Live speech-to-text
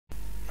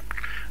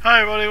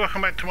Hi everybody,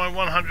 welcome back to my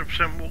 100%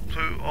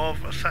 walkthrough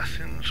of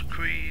Assassin's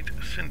Creed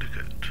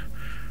Syndicate.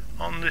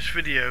 On this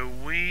video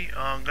we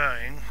are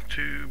going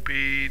to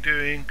be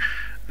doing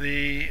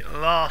the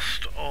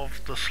last of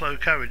the slow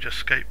carriage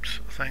escapes,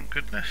 thank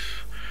goodness.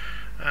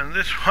 And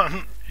this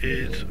one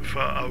is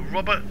for a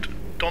Robert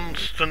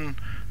Donston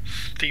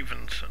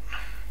Stephenson.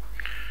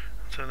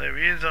 So there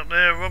he is up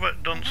there,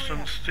 Robert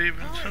Donston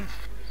Stephenson.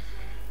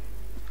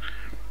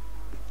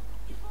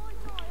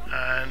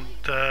 And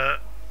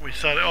we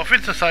start it off,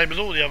 it's the same as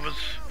all the others.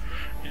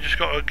 You just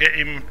got to get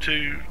him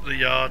to the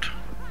yard.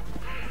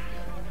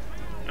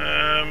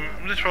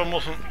 This one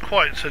wasn't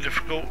quite so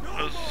difficult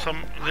as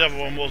the other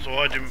one was, or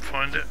I didn't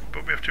find it,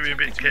 but we have to be a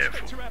bit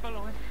careful.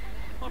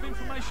 I've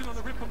information on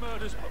the Ripper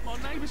murders, but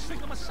my neighbours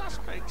think I'm a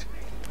suspect.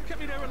 Get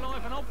me there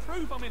alive and I'll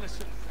prove I'm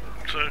innocent.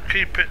 So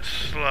keep it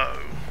slow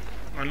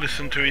and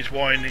listen to his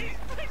whining.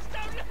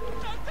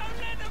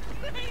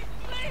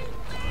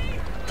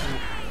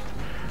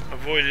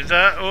 Avoided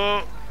that.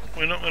 Oh,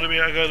 we're not going to be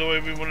able to go the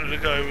way we wanted to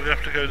go. We're going to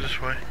have to go this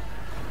way.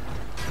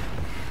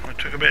 I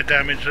took a bit of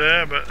damage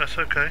there, but that's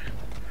okay.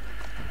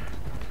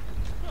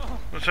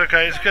 That's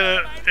okay. It's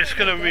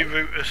gonna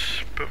reroute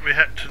us, but we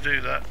had to do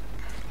that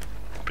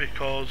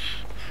because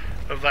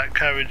of that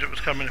carriage that was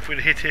coming. If we'd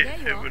hit it,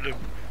 it would have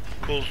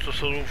caused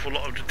us an awful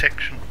lot of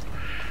detection,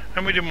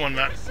 and we didn't want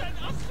that.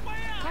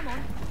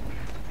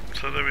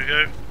 So there we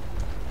go.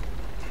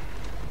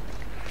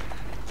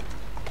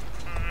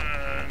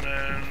 And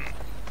then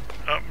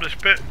up this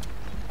bit.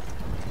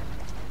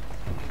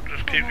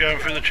 Just keep going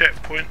through the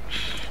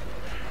checkpoints.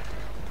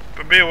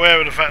 But be aware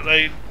of the fact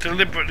they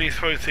deliberately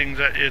throw things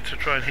at you to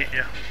try and hit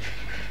you.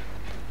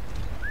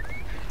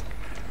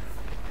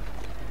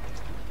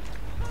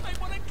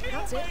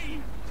 That's it.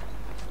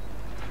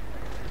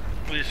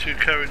 These two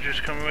carriages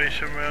come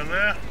racing around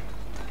there.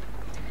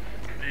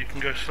 You can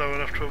go slow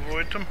enough to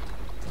avoid them.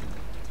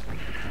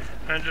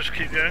 And just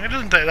keep going. It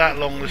doesn't take that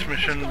long, this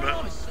mission,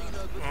 but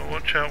well,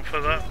 watch out for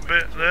that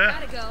bit there.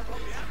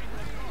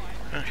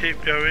 And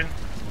keep going.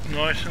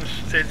 Nice and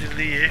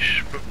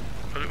steadily-ish, but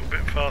a little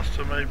bit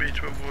faster maybe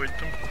to avoid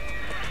them.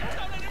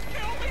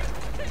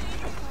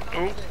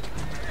 Oh,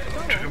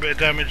 took a bit of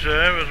damage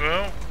there as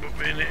well, but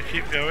we need to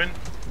keep going.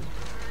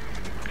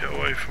 Get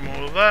away from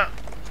all of that.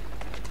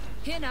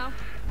 Here now.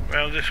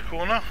 Round this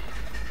corner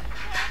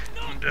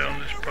and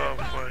down this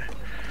pathway.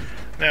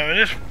 Now in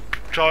this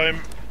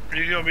time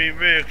you've got to be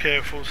real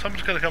careful.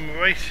 Someone's going to come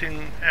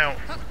racing out,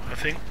 I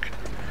think.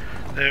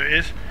 There it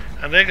is.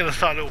 And they're going to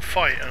start a little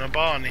fight and a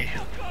Barney.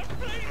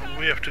 And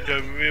we have to go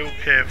real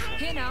careful.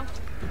 Here now.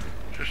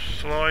 Just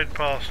slide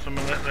past them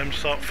and let them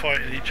start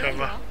fighting each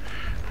other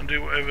and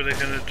do whatever they're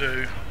going to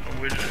do. And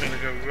we're just going to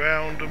go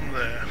round them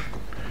there.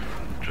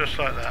 Just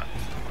like that.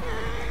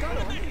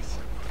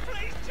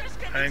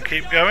 And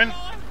keep going.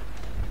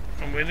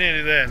 And we're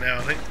nearly there now,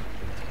 I think.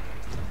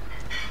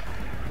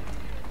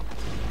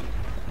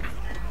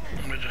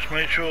 And we just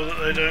make sure that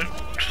they don't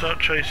start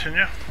chasing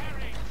you.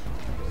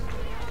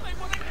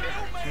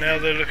 Now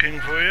they're looking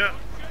for you.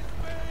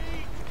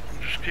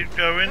 Just keep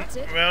going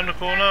around the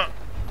corner.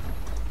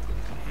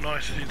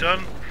 Nicely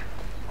done.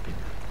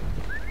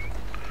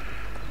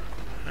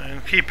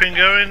 And keeping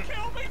going.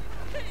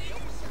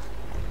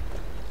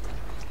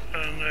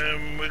 And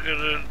then we're going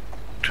to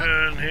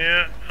turn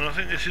here. And I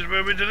think this is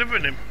where we're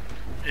delivering him.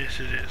 Yes,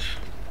 it is.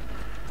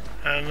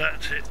 And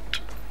that's it.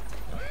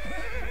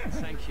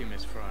 Thank you,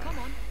 Miss Fry. Come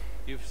on.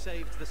 You've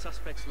saved the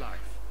suspect's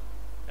life.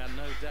 And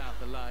no doubt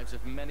the lives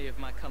of many of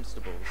my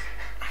constables.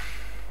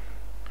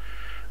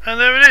 And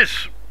there it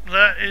is.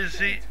 That is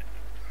the...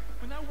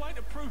 With no way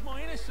to prove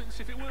my innocence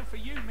if it weren't for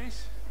you,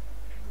 miss.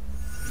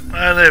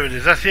 And there it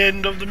is. That's the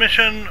end of the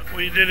mission.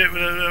 We did it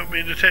without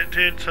being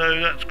detected, so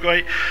that's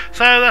great.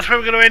 So that's where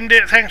we're going to end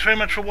it. Thanks very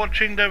much for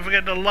watching. Don't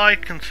forget to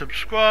like and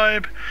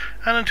subscribe.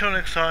 And until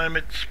next time,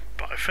 it's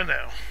bye for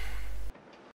now.